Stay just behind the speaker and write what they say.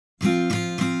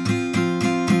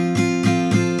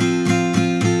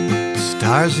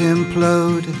Stars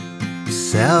implode,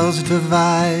 cells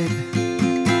divide,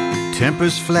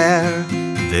 tempers flare,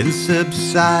 then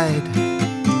subside.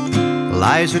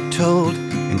 Lies are told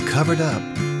and covered up,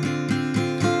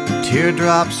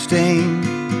 teardrops stain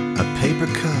a paper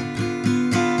cup.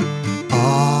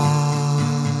 All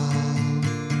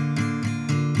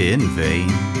in vain.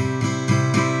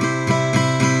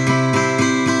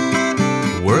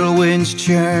 Whirlwinds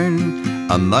churn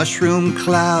a mushroom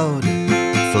cloud,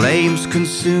 flames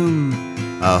consume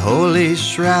a holy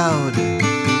shroud.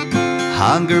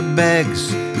 Hunger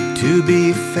begs to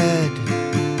be fed,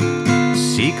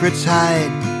 secrets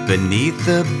hide beneath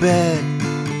the bed.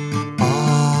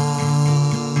 All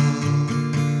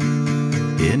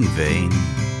in vain.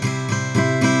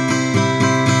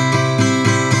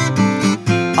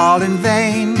 All in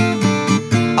vain,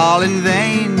 all in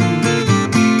vain,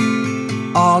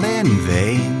 all in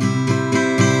vain.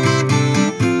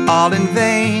 All in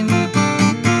vain,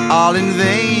 all in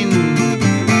vain,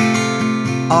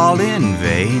 all in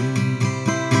vain.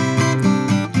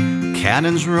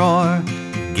 Cannons roar,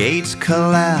 gates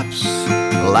collapse,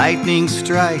 lightning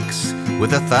strikes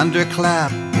with a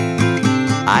thunderclap.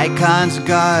 Icons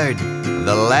guard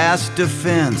the last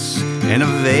defense in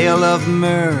a veil of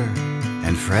myrrh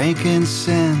and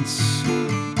frankincense.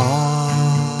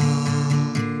 All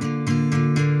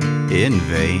in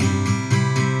vain.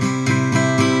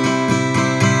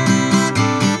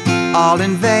 All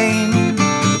in vain,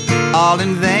 all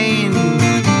in vain,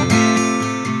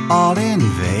 all in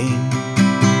vain.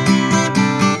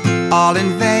 All in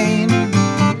vain,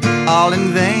 all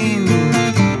in vain,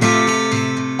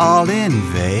 all in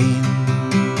vain.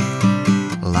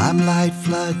 Limelight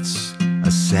floods a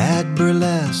sad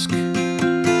burlesque,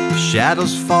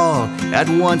 shadows fall at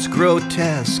once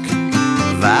grotesque.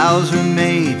 Vows are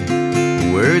made,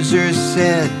 words are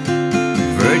said,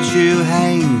 virtue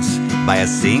hangs by a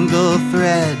single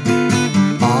thread.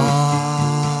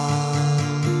 All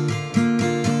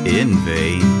in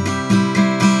vain.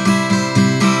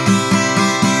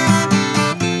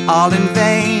 All in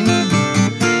vain,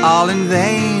 all in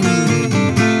vain,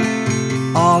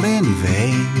 all in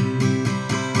vain.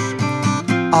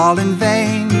 All in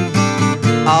vain,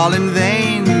 all in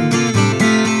vain,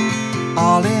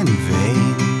 all in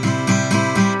vain.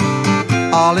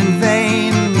 All in vain.